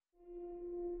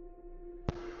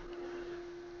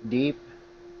Deep,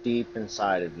 deep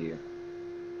inside of you,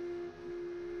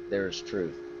 there is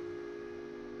truth.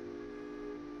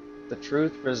 The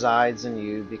truth resides in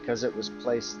you because it was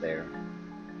placed there.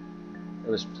 It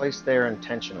was placed there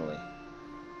intentionally.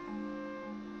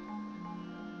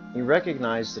 You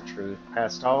recognize the truth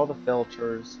past all the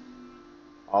filters,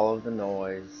 all of the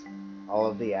noise, all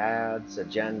of the ads,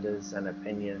 agendas, and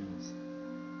opinions,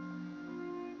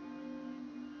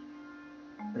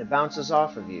 and it bounces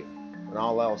off of you when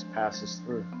all else passes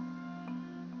through.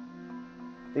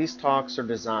 These talks are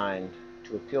designed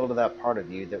to appeal to that part of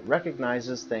you that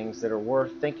recognizes things that are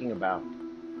worth thinking about.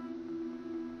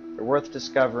 They're worth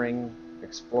discovering,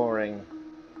 exploring,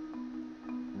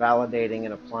 validating,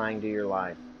 and applying to your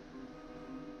life.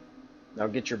 Now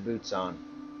get your boots on.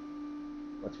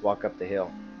 Let's walk up the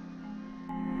hill.